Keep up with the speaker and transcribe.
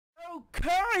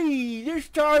Okay, this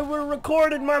time we're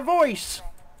recording my voice.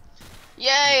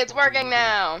 Yay, it's working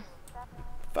now.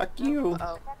 Fuck you.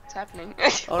 Oh, what's happening?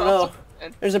 Oh no.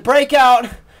 There's a breakout.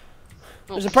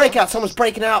 There's a breakout. Someone's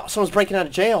breaking out. Someone's breaking out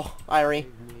of jail, Irey.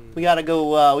 We gotta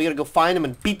go find him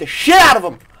and beat the shit out of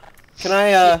him. Can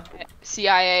I,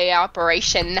 CIA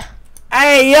operation.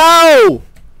 Hey, yo!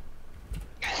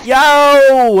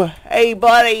 Yo! Hey,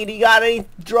 buddy, do you got any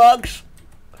drugs?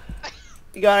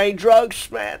 You got any drugs,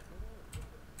 man?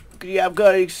 Could you have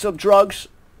got some drugs?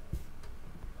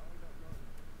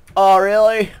 Oh,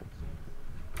 really?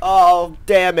 Oh,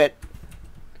 damn it.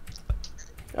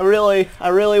 I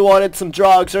really wanted some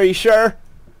drugs. Are you sure?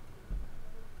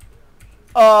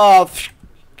 Oh,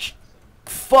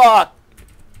 fuck.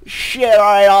 Shit,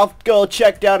 alright, I'll go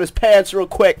check down his pants real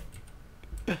quick.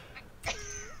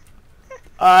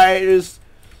 Alright,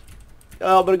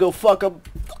 I'm gonna go fuck him.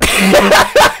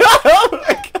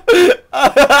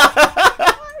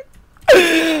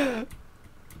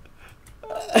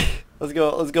 Let's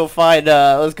go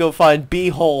find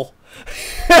B-hole.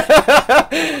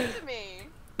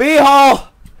 B-hole!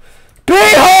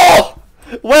 B-hole!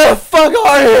 Where the fuck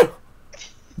are you?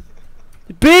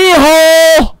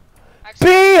 B-hole!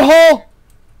 B-hole!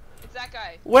 It's that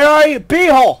guy. Where are you?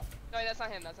 B-hole! No, that's not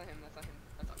him. That's not him. That's not him.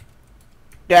 That's not him.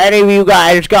 Do any of you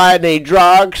guys got any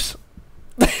drugs?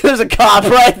 There's a cop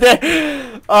right there.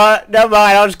 Never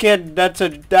mind. I was kidding. That's a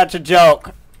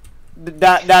joke.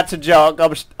 That's a joke.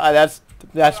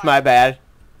 That's my bad.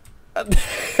 Let's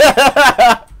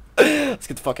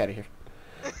get the fuck out of here.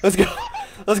 Let's go.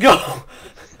 Let's go.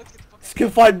 Let's go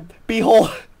find B-hole.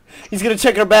 He's gonna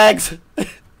check our bags. I'm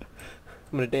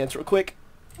gonna dance real quick.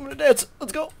 I'm gonna dance.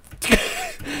 Let's go.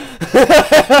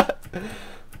 I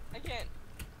can't.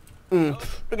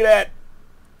 Look at that.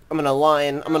 I'm gonna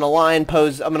lion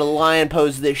pose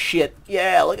this shit.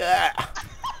 Yeah, look at that.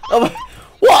 Oh,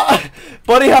 what?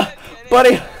 Buddy,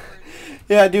 buddy.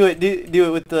 Yeah, do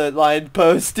it with the lion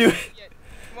pose. Do it.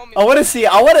 I wanna see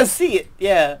it.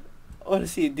 Yeah. I wanna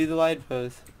see it. Do the lion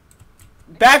pose.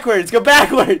 Backwards, go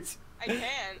backwards. I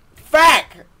can't.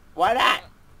 Back. Why not?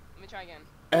 Let me try again.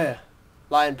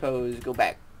 Lion pose, go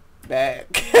back.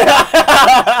 Back.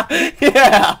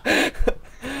 Yeah.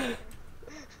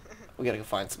 We gotta go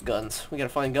find some guns. We gotta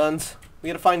find guns. We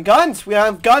gotta find guns. We don't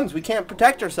have guns. We can't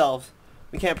protect ourselves.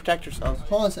 We can't protect ourselves.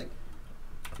 Hold on a second.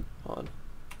 Hold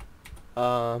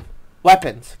on.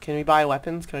 Weapons. Can we buy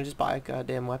weapons? Can I just buy a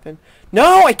goddamn weapon?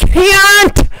 No, I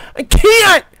can't! I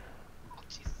can't! Oh,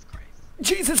 Jesus Christ.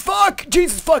 Jesus fuck!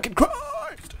 Jesus fucking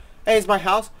Christ! Hey, is my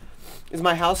house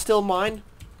still mine?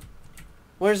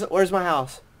 Where's my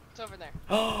house? It's over there.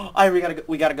 Oh,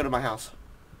 we gotta go to my house.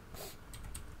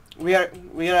 I'm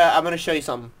gonna show you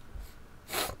something.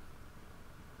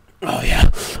 Oh yeah.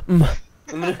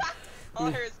 All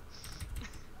I heard is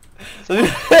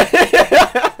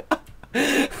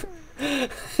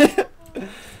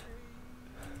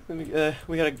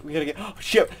we gotta get. Oh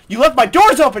shit! You left my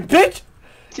doors open, bitch!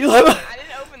 You left. I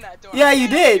didn't open that door. Yeah, you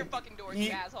did. Your fucking doors, you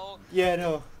asshole. Yeah,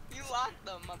 no. You locked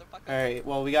them, motherfucker. All right.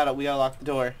 Well, we gotta lock the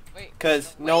door. Wait.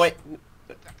 Cause no wait.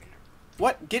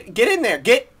 What? Get in there.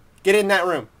 Get in that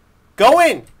room. Go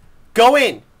in. Go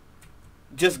in.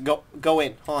 Just go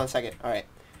in. Hold on a second. All right.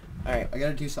 I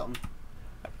gotta do something.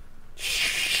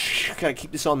 Shh. Gotta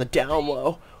keep this on the down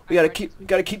low. We gotta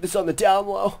keep this on the down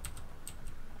low.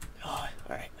 Oh,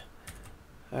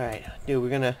 all right, dude. We're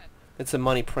gonna. It's a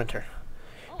money printer.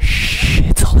 Oh, Shh.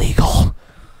 It's illegal.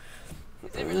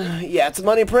 Is it really? Yeah, it's a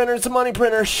money printer. It's a money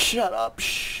printer. Shut up.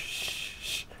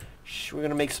 Shh. Shh. We're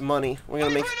gonna make some money. We're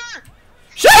gonna make.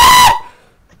 Shut up!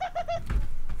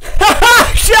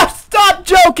 Stop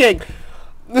joking!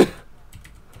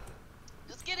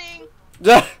 Just kidding.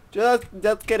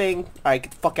 Just kidding. Alright,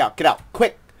 get the fuck out. Get out.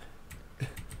 Quick. I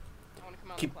wanna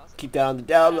come out of the closet. Keep that on the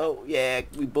down low. Yeah,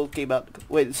 we both came out.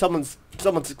 Wait, someone's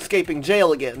escaping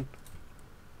jail again.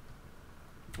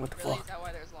 What the Really? fuck? Is that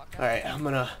why there's lockdown? Alright, I'm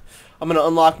gonna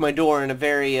unlock my door in a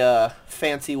very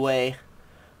fancy way.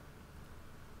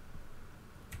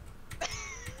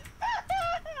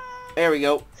 There we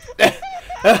go. You didn't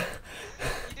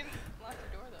lock the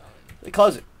door though.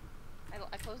 Close it.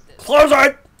 I closed it. Close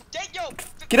it! Yo!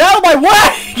 Get out of my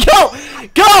way!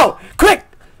 Go! Quick!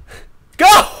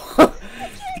 Go!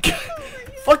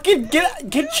 Fucking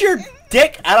get your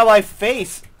dick out of my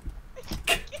face!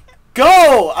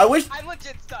 Go! I wish. I'm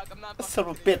legit stuck. I'm not. Son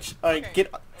of a bitch! All right, Okay.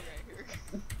 get. Okay, here we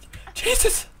go.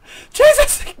 Jesus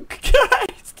Christ!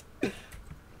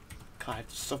 God,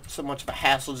 it's so much of a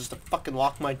hassle just to fucking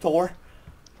lock my door.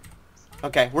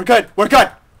 Okay, we're good.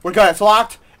 It's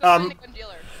locked. Let's go find a gun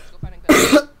dealer. Let's go find a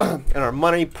gun. And our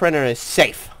money printer is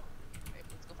safe. Wait,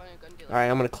 let's go find definitely a gun dealer.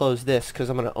 Alright, I'm gonna close this because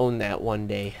I'm gonna own that one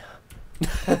day.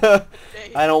 I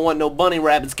don't want no bunny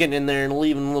rabbits getting in there and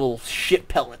leaving little shit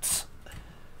pellets.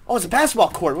 Oh, it's a basketball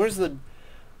court. Where's my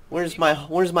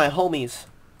homies?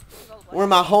 Where are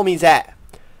my homies at?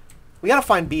 We gotta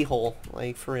find B-hole,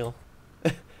 like for real.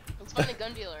 Let's find a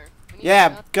gun dealer.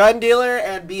 Yeah, gun dealer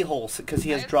and B-hole because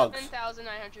he has drugs.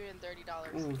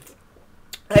 $10,930.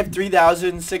 I have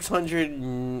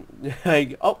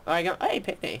 3,600. Oh, I got. Hey,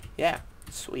 payday. Yeah,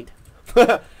 sweet. Maybe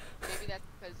that's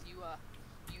because you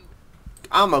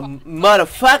I'm a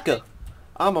motherfucker.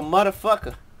 I'm a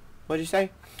motherfucker. What'd you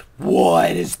say?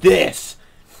 What is this?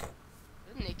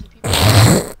 naked people.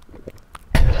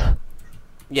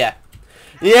 Yeah.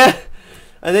 Yeah.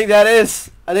 I think that is.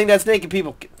 I think that's naked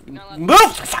people. Move!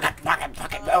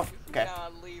 Fucking move. Okay.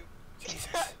 Leave. You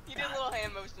did a little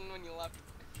hand motion when you left.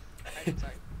 Alright,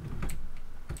 sorry.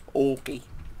 Okay.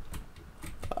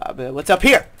 What's up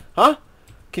here? Huh?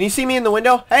 Can you see me in the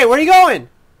window? Hey, where are you going?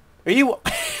 Are you...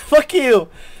 Fuck you.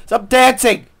 Stop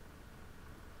dancing.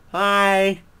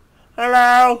 Hi.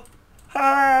 Hello.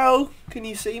 Hello. Can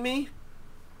you see me?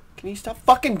 Can you stop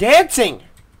fucking dancing?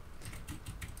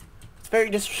 It's very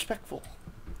disrespectful.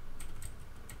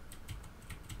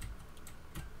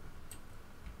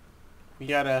 We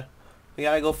gotta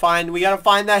go find, we gotta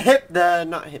find that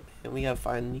not hip, we gotta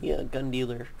find the gun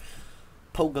dealer.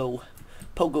 Pogo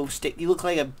stick. You look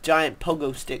like a giant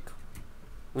pogo stick.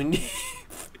 When you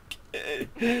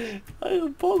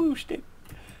pogo stick.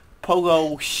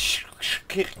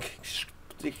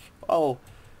 Oh,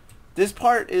 this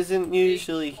part isn't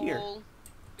usually here.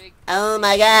 Oh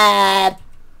my god.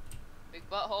 Big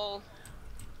butthole.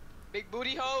 Big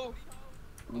booty hole.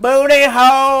 Booty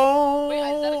hole! Wait,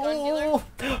 is that a gun dealer?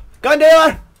 Gun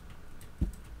dealer!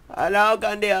 Hello,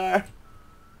 gun dealer.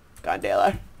 Gun dealer.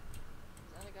 Is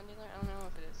that a gun dealer? I don't know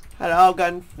if it is. Hello,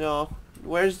 gun... No.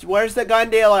 Where's the gun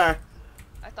dealer?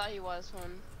 I thought he was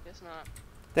one. Guess not.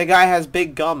 The guy has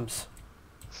big gums.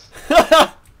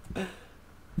 What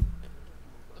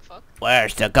the fuck?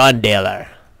 Where's the gun dealer?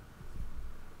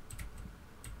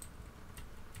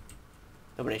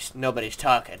 Nobody's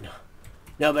talking.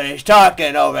 Nobody's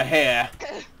talking over here.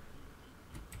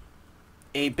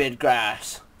 8-bit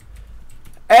grass.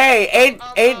 Hey,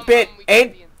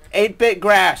 8-bit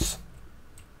grass.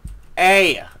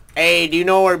 Hey, do you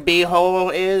know where B-hole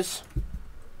is?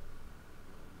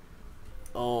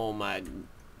 Oh my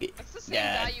That's the same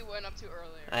god. guy you went up to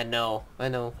earlier. I know,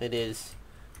 it is.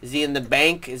 Is he in the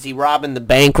bank? Is he robbing the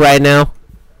bank right now?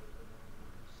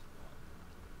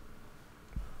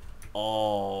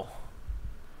 Oh.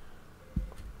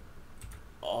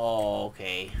 Oh,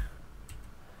 okay.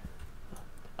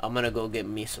 I'm gonna go get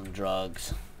me some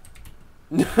drugs.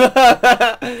 He's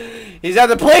at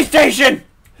the PlayStation!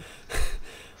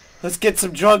 Let's get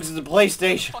some drugs at the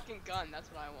PlayStation. Fucking gun, that's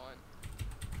what I want.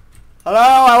 Hello,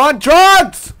 I want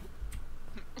drugs!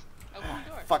 Open the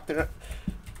door. Fuck,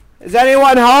 is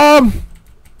anyone home?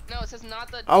 No, it says not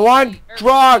the I want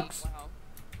drugs! Wow.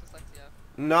 Dyslexia.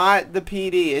 Not the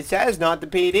PD. It says not the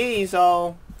PD,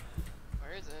 so...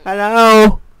 Where is it?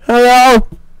 Hello? Hello?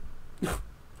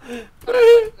 Come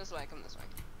this way, come this way.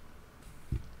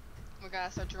 We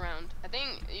gotta search around. I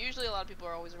think usually a lot of people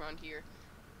are always around here.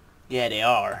 Yeah, they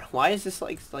are. Why is this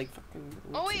like fucking...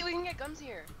 Oh wait, we can get guns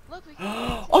here. Look, we can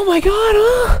Oh my god,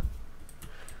 huh?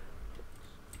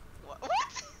 What?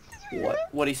 What?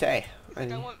 What'd he say? He's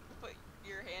like, I want to put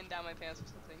your hand down my pants or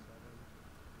something.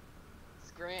 It's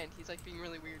grand. He's like being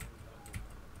really weird.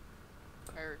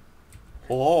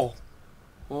 Oh.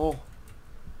 Oh.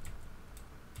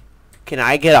 Can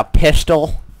I get a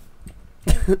pistol?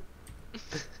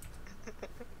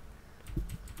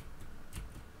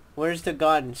 Where's the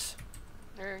guns?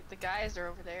 The guys are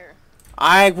over there.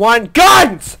 I want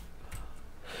guns!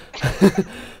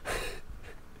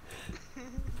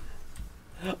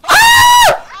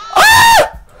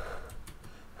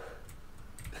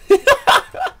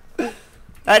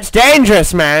 That's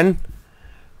dangerous, man.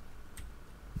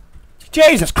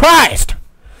 Jesus Christ!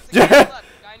 Guy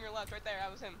on your left, right there.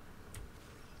 That was him.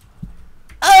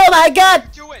 Oh my god!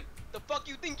 What you doing? The fuck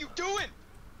you think you doing?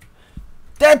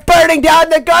 They're burning down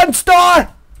the gun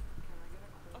store!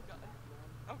 Oh god.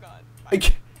 Oh god.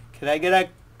 Can I get a...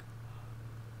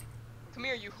 Come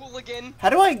here, you hooligan. How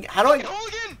do I...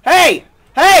 Hooligan! Hey!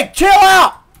 Hey! Chill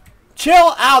out!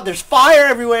 Chill out! There's fire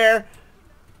everywhere!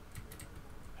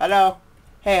 Hello?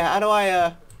 Hey, how do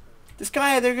I, This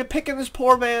guy, they're picking this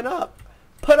poor man up.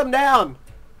 Put him down!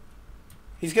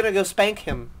 He's gonna go spank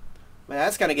him. Man,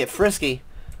 that's gonna get frisky.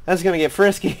 That's gonna get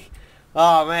frisky.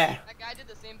 Oh, man. That guy did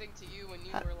the same thing to you when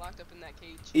you were locked up in that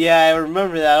cage. Yeah, I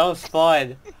remember that. That was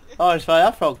fun. Oh, it was fun.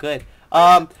 That felt good.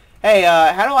 Hey,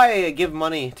 how do I give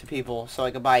money to people so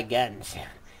I can buy guns?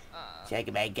 So I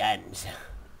can buy guns.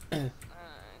 I think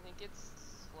it's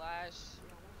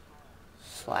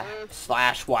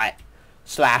Slash what?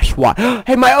 Slash what?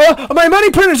 Hey, my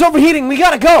money printer's overheating. We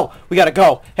gotta go. We gotta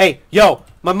go. Hey, yo,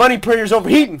 my money printer's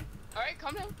overheating. Alright,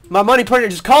 calm down. My money printer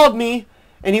just called me,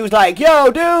 and he was like,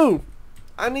 yo, dude,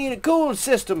 I need a cooling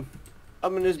system.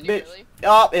 I'm in this bitch. Really?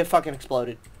 Oh, it fucking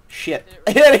exploded. Shit. Did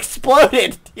it really? It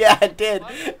exploded. Yeah, it did.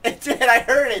 What? It did. I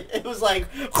heard it. It was like...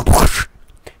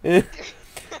 I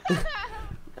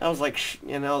was like, shit. I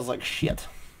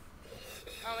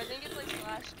think it's like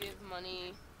slash give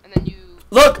money, and then you...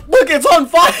 Look, it's on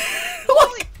fire.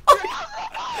 Look.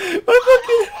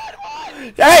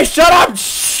 Hey, shut up.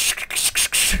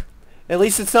 At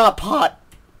least it's not pot.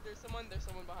 There's someone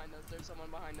behind us. There's someone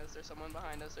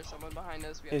behind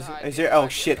us. We have to hide. Is there? Oh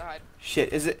shit.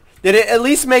 Shit. Is it? Did it at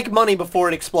least make money before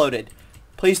it exploded?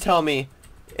 Please tell me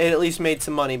it at least made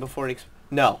some money before it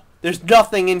No. There's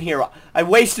nothing in here. I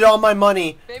wasted all my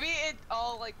money. Maybe it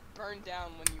all like burned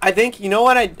down when you... I think, you know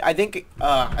what, I think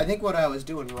what I was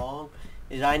doing wrong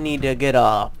is I need to get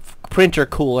a printer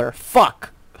cooler.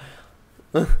 Fuck.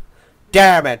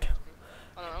 Damn it.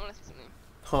 Hold on, I wanna see something.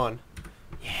 Hold on.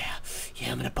 Yeah,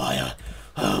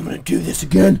 I'm gonna do this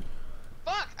again.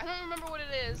 Fuck, I don't remember what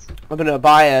it is. I'm gonna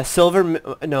buy a silver,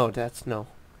 no.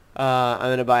 I'm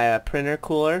gonna buy a printer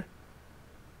cooler.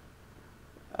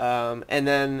 And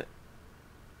then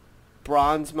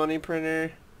bronze money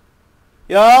printer.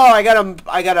 Yo, I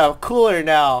got a cooler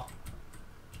now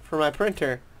for my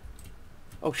printer.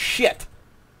 Oh shit.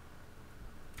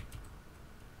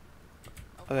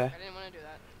 Okay. I didn't want to do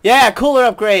that. Yeah, cooler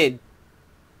upgrade.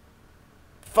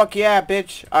 Fuck yeah,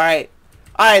 bitch. Alright,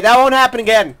 that won't happen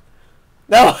again.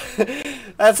 No,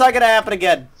 that's not gonna happen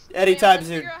again anytime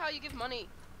soon. Figure out how you give money.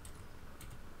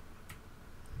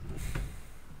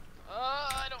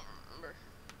 I don't remember.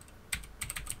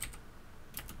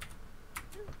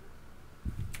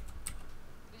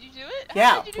 Did you do it? Yeah,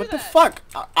 How did you do what the that? fuck?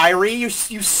 Irey, you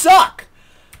suck!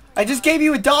 I just gave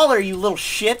you $1, you little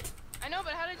shit. I know,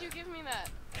 but how did you give me that?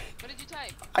 What did you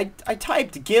type? I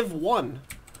typed give 1.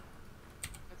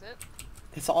 That's it?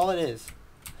 That's all it is.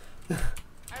 I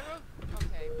wrote...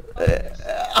 Okay.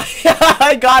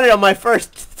 I got it on my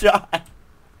first try. I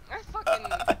fucking...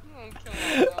 I'm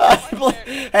killing myself.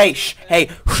 Hey, shh, hey.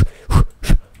 Mom.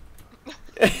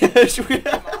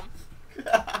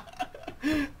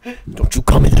 Don't you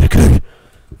call me that again.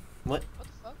 What? What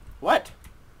the fuck? What?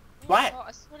 What?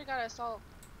 I swear to God, I saw...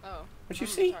 Oh. What'd you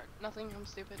I'm see? retarded. Nothing, I'm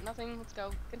stupid. Nothing, let's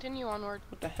go. Continue onward.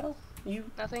 What the hell? You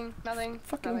Nothing,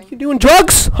 fucking, nothing. you doing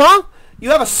drugs? Huh? You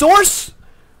have a source?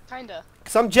 Kinda.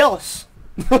 Cause I'm jealous.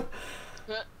 Who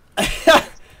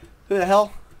the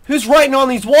hell? Who's writing on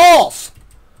these walls?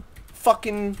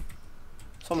 Fucking...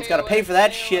 Someone's gotta pay for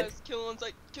that shit. Kill on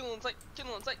sight, kill on sight,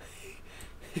 kill on sight.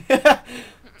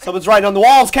 Someone's writing on the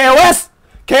walls. KOS!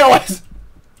 KOS!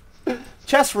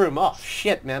 Chess room. Oh,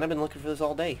 shit, man. I've been looking for this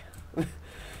all day.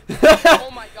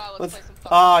 Oh my God, let's play some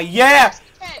fucking... Oh, yeah!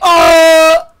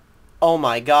 Oh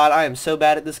my God, I am so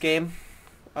bad at this game.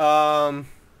 What?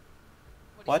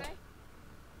 What?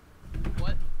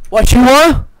 What you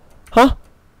want? Huh?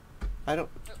 I don't...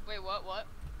 Wait, what?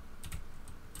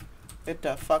 It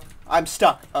fuck. I'm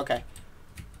stuck. Okay.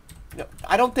 No,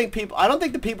 I don't think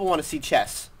the people want to see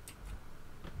chess.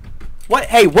 What?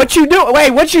 Hey, what you do?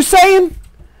 Wait, what you saying?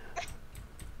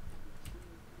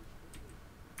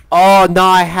 Oh no,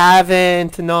 I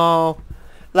haven't. No.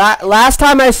 Last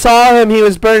time I saw him, he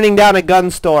was burning down a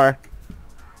gun store.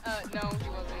 No, he wasn't.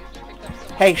 He picked up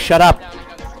someone Hey, shut up. down a gun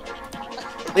store.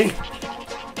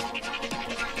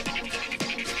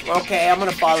 Okay, I'm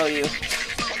gonna follow you.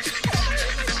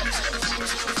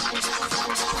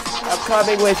 I'm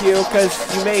coming with you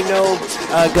because you may know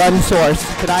a gun source.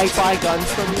 Could I buy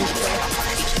guns from you?